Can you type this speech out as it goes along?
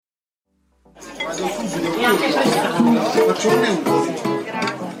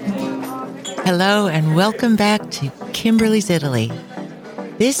Hello and welcome back to Kimberly's Italy.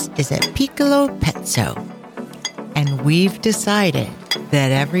 This is a Piccolo Pezzo, and we've decided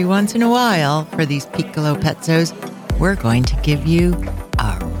that every once in a while for these Piccolo Pezzos, we're going to give you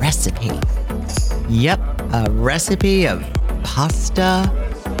a recipe. Yep, a recipe of pasta,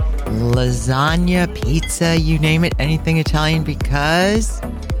 lasagna, pizza, you name it, anything Italian, because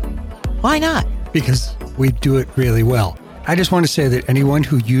why not? Because we do it really well. I just want to say that anyone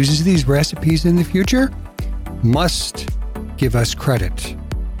who uses these recipes in the future must give us credit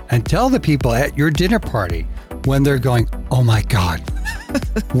and tell the people at your dinner party when they're going, oh my God,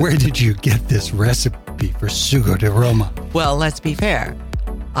 where did you get this recipe for sugo di Roma? Well, let's be fair.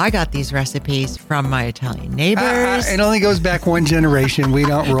 I got these recipes from my Italian neighbors. It only goes back one generation. We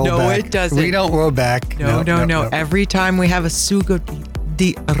don't roll back. No, it doesn't. We don't roll back. No. Every time we have a sugo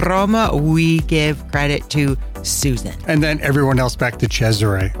di Roma, we give credit to Susan. And then everyone else back to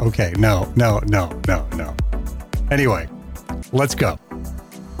Cesare. Okay, no. Anyway, let's go.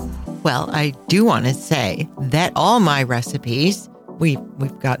 Well, I do want to say that all my recipes, we've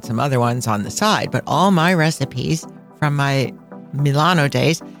got some other ones on the side, but all my recipes from my Milano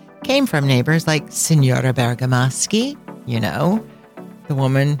days came from neighbors like Signora Bergamaschi, the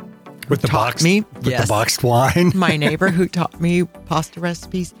woman who taught me with the boxed wine. My neighbor who taught me pasta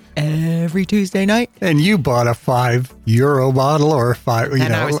recipes every Tuesday night. And you bought a €5 bottle or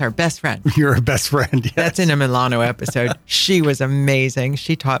I was her best friend. You're her best friend, yes. That's in a Milano episode. She was amazing.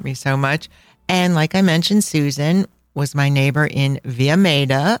 She taught me so much. And like I mentioned, Susan was my neighbor in Via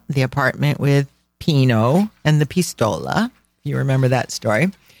Maida, the apartment with Pino and the Pistola. You remember that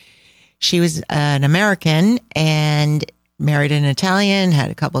story. She was an American and married an Italian, had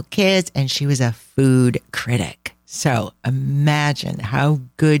a couple of kids, and she was a food critic. So imagine how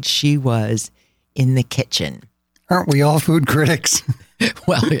good she was in the kitchen. Aren't we all food critics?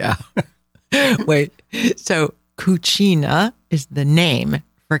 Well, yeah. Wait, so cucina is the name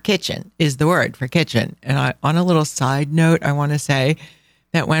for kitchen, is the word for kitchen. And on a little side note, I want to say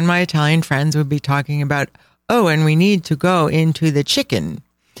that when my Italian friends would be talking about, oh, and we need to go into the kitchen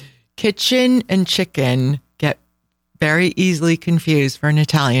and chicken get very easily confused for an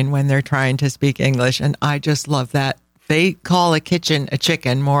Italian when they're trying to speak English. And I just love that. They call a kitchen a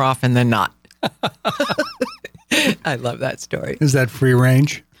chicken more often than not. I love that story. Is that free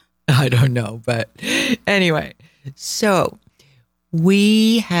range? I don't know. But anyway, so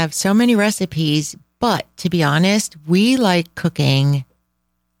we have so many recipes, but to be honest, we like cooking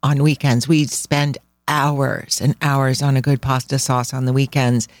on weekends. We spend hours and hours on a good pasta sauce on the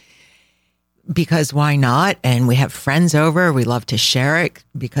weekends. Because why not? And we have friends over. We love to share it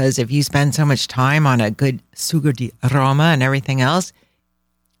because if you spend so much time on a good sugo di Roma and everything else,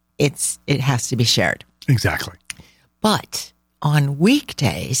 it has to be shared. Exactly. But on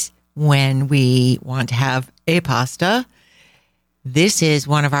weekdays, when we want to have a pasta, this is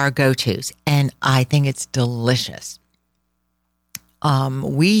one of our go-tos, and I think it's delicious.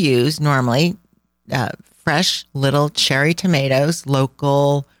 We use normally fresh little cherry tomatoes,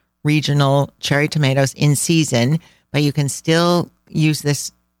 local regional cherry tomatoes in season, but you can still use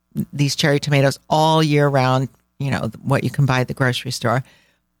these cherry tomatoes all year round, what you can buy at the grocery store.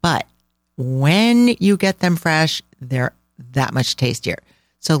 But when you get them fresh, they're that much tastier.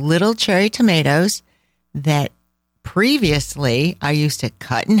 So little cherry tomatoes that previously I used to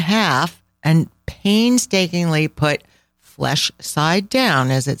cut in half and painstakingly put flesh side down,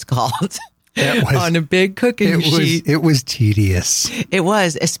 as it's called, on a big cooking sheet. It was tedious. It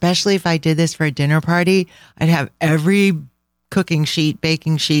was, especially if I did this for a dinner party. I'd have every cooking sheet,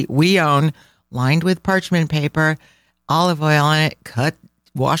 baking sheet we own lined with parchment paper, olive oil on it,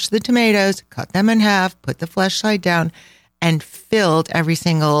 wash the tomatoes, cut them in half, put the flesh side down, and filled every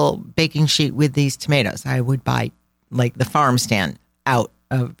single baking sheet with these tomatoes. I would buy like the farm stand out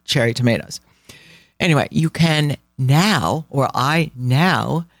of cherry tomatoes. Anyway, you can I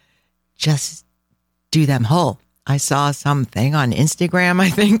now just do them whole. I saw something on Instagram, I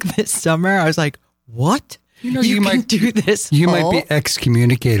think, this summer. I was like, what? You might do this You whole? might be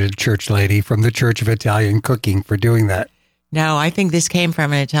excommunicated, church lady, from the Church of Italian Cooking for doing that. No, I think this came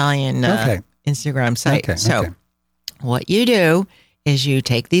from an Italian Instagram site. So what you do is you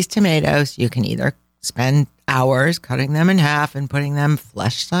take these tomatoes. You can either spend hours cutting them in half and putting them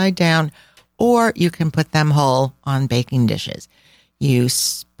flesh side down, or you can put them whole on baking dishes. You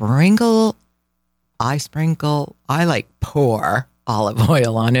I like pour olive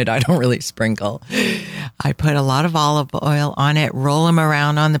oil on it. I don't really sprinkle. I put a lot of olive oil on it, roll them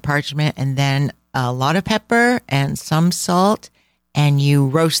around on the parchment, and then a lot of pepper and some salt, and you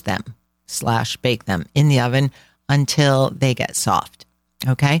roast them cook/bake them in the oven until they get soft.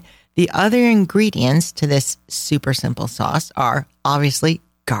 Okay. The other ingredients to this super simple sauce are obviously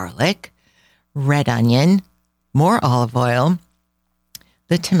garlic, red onion, more olive oil,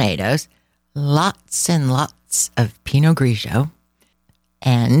 the tomatoes, lots and lots of Pinot Grigio,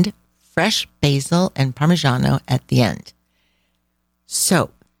 and fresh basil and Parmigiano at the end. So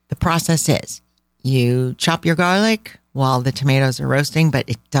the process is you chop your garlic while the tomatoes are roasting, but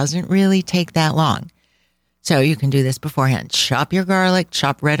it doesn't really take that long. So you can do this beforehand. Chop your garlic,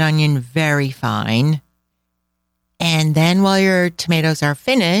 chop red onion very fine. And then while your tomatoes are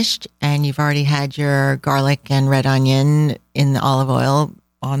finished and you've already had your garlic and red onion in the olive oil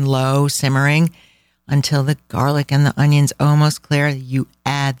on low simmering until the garlic and the onion's almost clear, you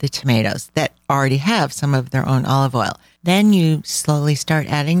add the tomatoes that already have some of their own olive oil. Then you slowly start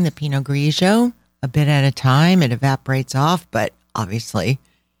adding the Pinot Grigio a bit at a time. It evaporates off, but obviously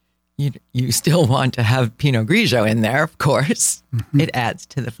you still want to have Pinot Grigio in there, of course. Mm-hmm. It adds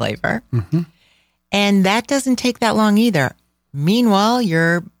to the flavor. Mm-hmm. And that doesn't take that long either. Meanwhile,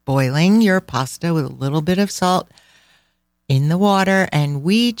 you're boiling your pasta with a little bit of salt in the water, and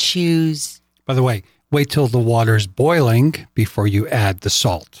we choose... By the way, wait till the water's boiling before you add the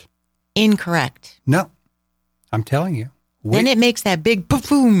salt. Incorrect. No, I'm telling you. Then it makes that big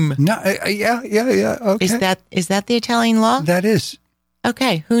boom. No, yeah. Okay. Is that the Italian law? That is.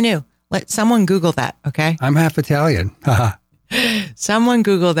 Okay, who knew? Let someone Google that, okay? I'm half Italian. Someone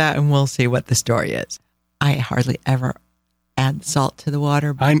Google that and we'll see what the story is. I hardly ever add salt to the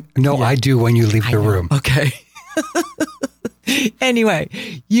water. I do when you leave the room. Okay. Anyway,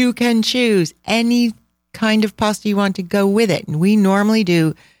 you can choose any kind of pasta you want to go with it. And we normally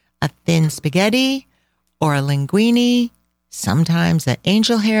do a thin spaghetti or a linguine, sometimes an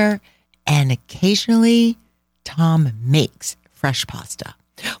angel hair, and occasionally Tom makes fresh pasta.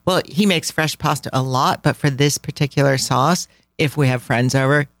 Well, he makes fresh pasta a lot, but for this particular sauce, if we have friends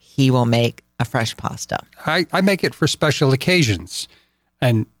over, he will make a fresh pasta. I make it for special occasions.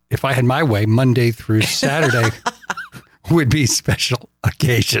 And if I had my way, Monday through Saturday would be special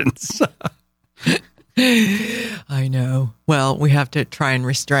occasions. I know. Well, we have to try and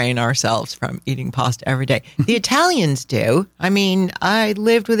restrain ourselves from eating pasta every day. The Italians do. I mean, I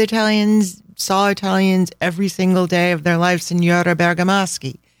lived with Italians, saw Italians every single day of their life. Signora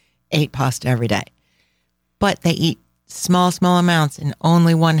Bergamaschi ate pasta every day. But they eat small amounts and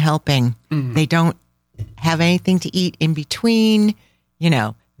only one helping. Mm. They don't have anything to eat in between. You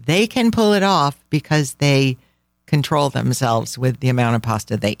know, they can pull it off because they control themselves with the amount of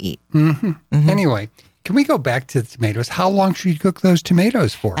pasta they eat. Mm-hmm. Mm-hmm. Anyway, can we go back to the tomatoes? How long should you cook those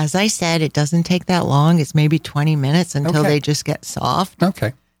tomatoes for? As I said, it doesn't take that long. It's maybe 20 minutes until they just get soft.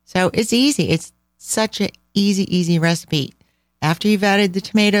 Okay. So it's easy. It's such an easy recipe. After you've added the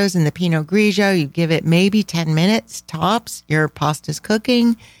tomatoes and the Pinot Grigio, you give it maybe 10 minutes tops. Your pasta's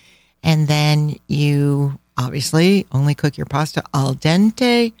cooking. And then you obviously only cook your pasta al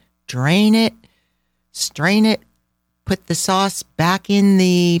dente, drain it, strain it, put the sauce back in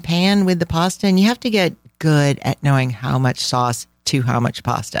the pan with the pasta. And you have to get good at knowing how much sauce to how much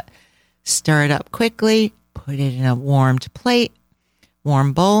pasta. Stir it up quickly, put it in a warmed plate,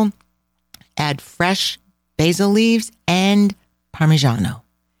 warm bowl, add fresh basil leaves and Parmigiano,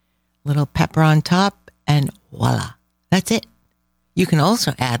 little pepper on top, and voila, that's it. You can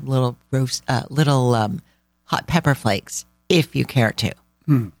also add little hot pepper flakes if you care to.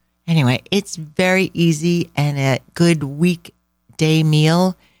 Mm. Anyway, it's very easy and a good weekday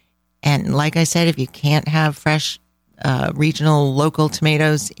meal. And like I said, if you can't have fresh regional local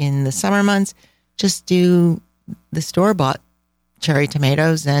tomatoes in the summer months, just do the store-bought cherry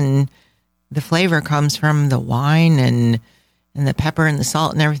tomatoes, and the flavor comes from the wine and the pepper and the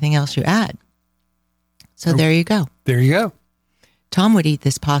salt and everything else you add. So there you go. There you go. Tom would eat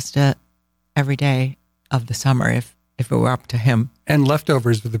this pasta every day of the summer if it were up to him. And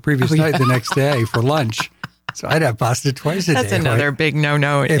leftovers for the previous night the next day for lunch. So I'd have pasta twice a day. That's another big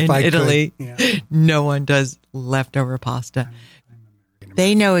no-no in Italy. Yeah. No one does leftover pasta.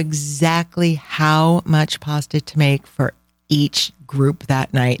 They know exactly how much pasta to make for each group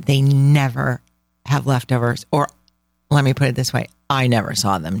that night. They never have leftovers, or let me put it this way, I never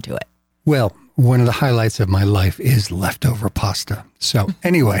saw them do it. Well, one of the highlights of my life is leftover pasta. So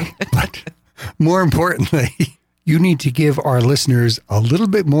anyway, but more importantly, you need to give our listeners a little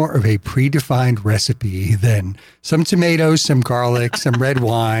bit more of a predefined recipe than some tomatoes, some garlic, some red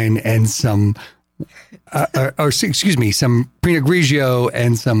wine, and some Pinot Grigio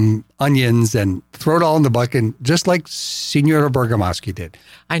and some onions, and throw it all in the bucket, just like Signora Bergamaschi did.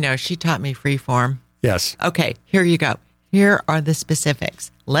 I know. She taught me free form. Yes. Okay, here you go. Here are the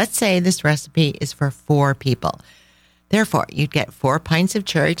specifics. Let's say this recipe is for 4 people. Therefore, you'd get 4 pints of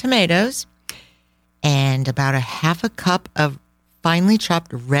cherry tomatoes and about a half a cup of finely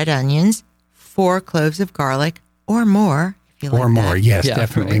chopped red onions, 4 cloves of garlic, or more, if you like Or more, that. yes,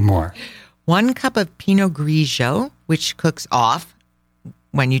 definitely right. more. 1 cup of Pinot Grigio, which cooks off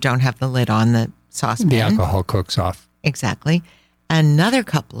when you don't have the lid on the saucepan. The alcohol cooks off. Exactly. Another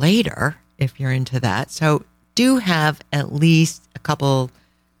cup later, if you're into that. So do have at least a couple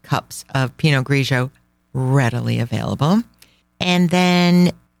cups of Pinot Grigio readily available. And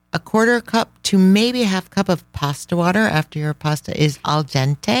then a quarter cup to maybe a half cup of pasta water after your pasta is al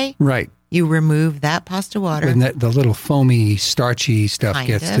dente. Right. You remove that pasta water. When the little foamy, starchy stuff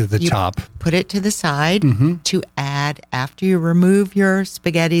gets to the top. Put it to the side to add after you remove your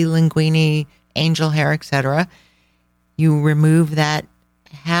spaghetti, linguine, angel hair, etc. You remove that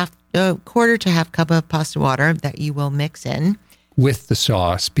quarter to half cup of pasta water that you will mix in With the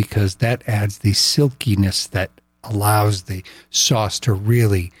sauce, because that adds the silkiness that allows the sauce to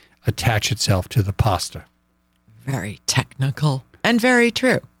really attach itself to the pasta. Very technical and very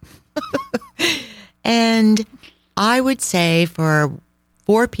true. And I would say for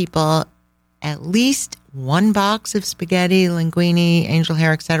 4 people, at least 1 box of spaghetti, linguine, angel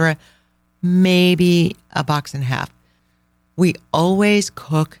hair, etc., maybe a box and a half. We always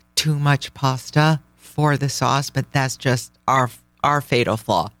cook too much pasta for the sauce, but that's just our fatal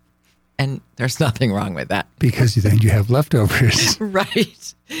flaw. And there's nothing wrong with that. Because then you have leftovers.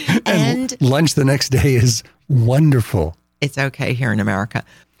 Right. And lunch the next day is wonderful. It's okay here in America.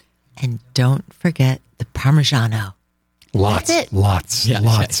 And don't forget the Parmigiano. Lots of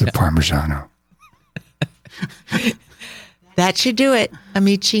Parmigiano. That should do it,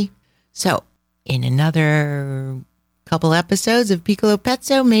 amici. So, in another couple episodes of Piccolo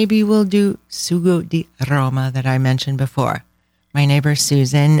Pezzo, maybe we'll do sugo di Roma that I mentioned before. My neighbor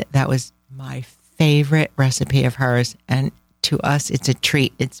Susan, that was my favorite recipe of hers. And to us, it's a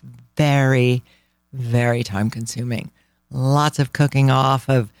treat. It's very, very time consuming. Lots of cooking off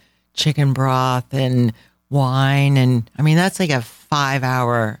of chicken broth and wine. And I mean, that's like a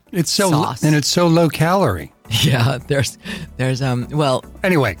 5-hour sauce. And it's so low calorie. Yeah, there's well.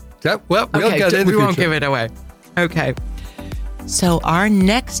 Anyway, we'll get in the we won't future. give it away. Okay. So our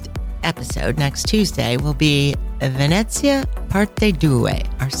next episode, next Tuesday, will be Venezia Parte 2,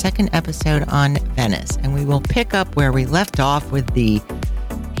 our second episode on Venice. And we will pick up where we left off with the,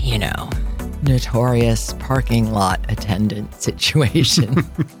 notorious parking lot attendant situation.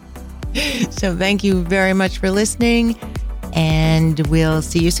 So thank you very much for listening, and we'll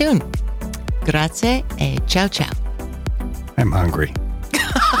see you soon. Grazie e ciao ciao. I'm hungry.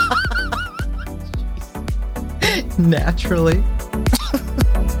 Naturally.